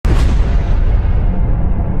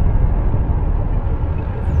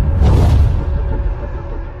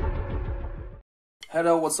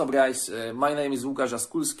Hello, what's up guys? My name is Łukasz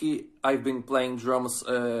Jaskulski. I've been playing drums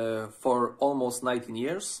for almost 19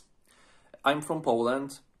 years. I'm from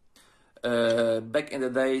Poland. Back in the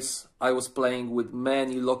days I was playing with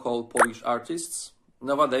many local Polish artists.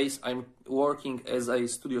 Nowadays I'm working as a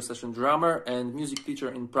studio session drummer and music teacher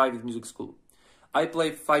in private music school. I play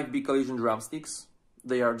 5B Collision Drumsticks.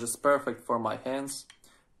 They are just perfect for my hands,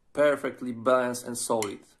 perfectly balanced and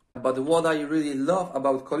solid. But what I really love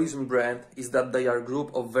about Collision brand is that they are a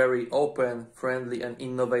group of very open, friendly and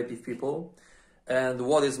innovative people. And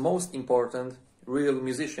what is most important, real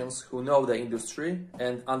musicians who know the industry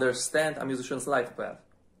and understand a musician's life path.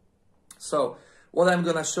 So, what I'm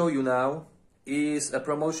gonna show you now is a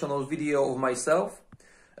promotional video of myself,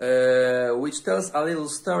 which tells a little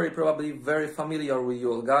story probably very familiar with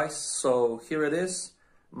you all guys. So here it is,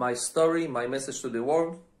 my story, my message to the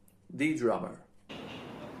world, the drummer.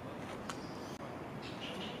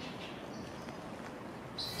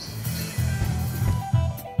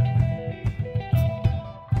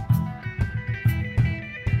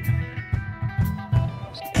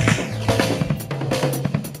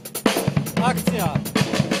 Akcja!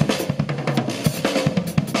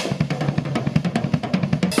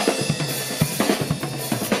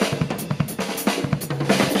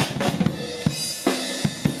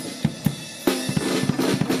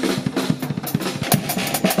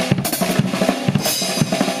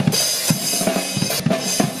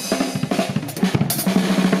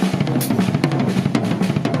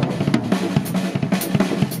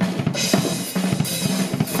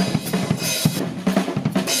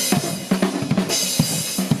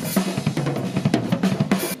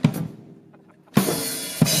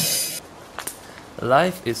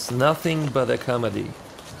 Life is nothing but a comedy.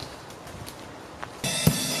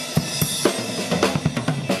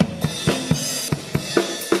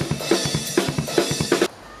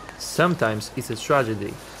 Sometimes it's a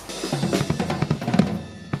tragedy.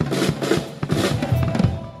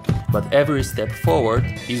 But every step forward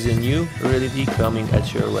is a new reality coming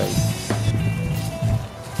at your way.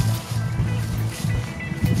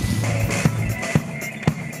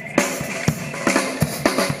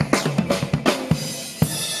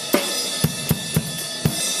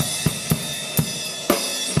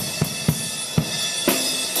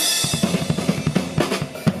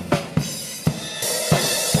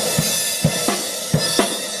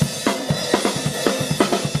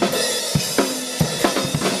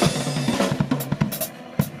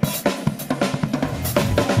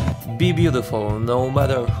 Be beautiful no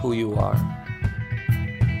matter who you are.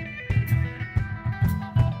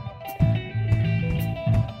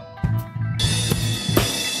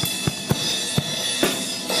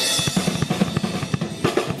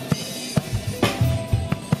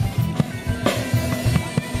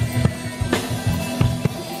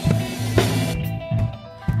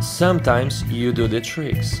 Sometimes you do the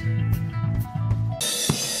tricks.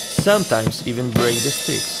 Sometimes even break the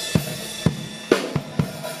sticks.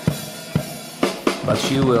 But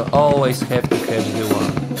you will always have to catch the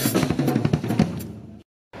one.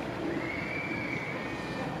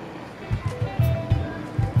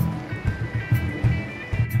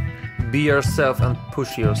 Be yourself and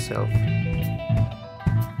push yourself.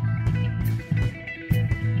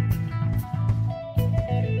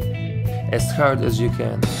 As hard as you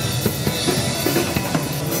can.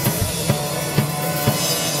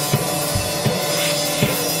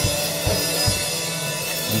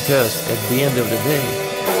 Because at the end of the day,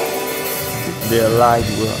 their light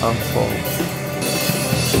will unfold.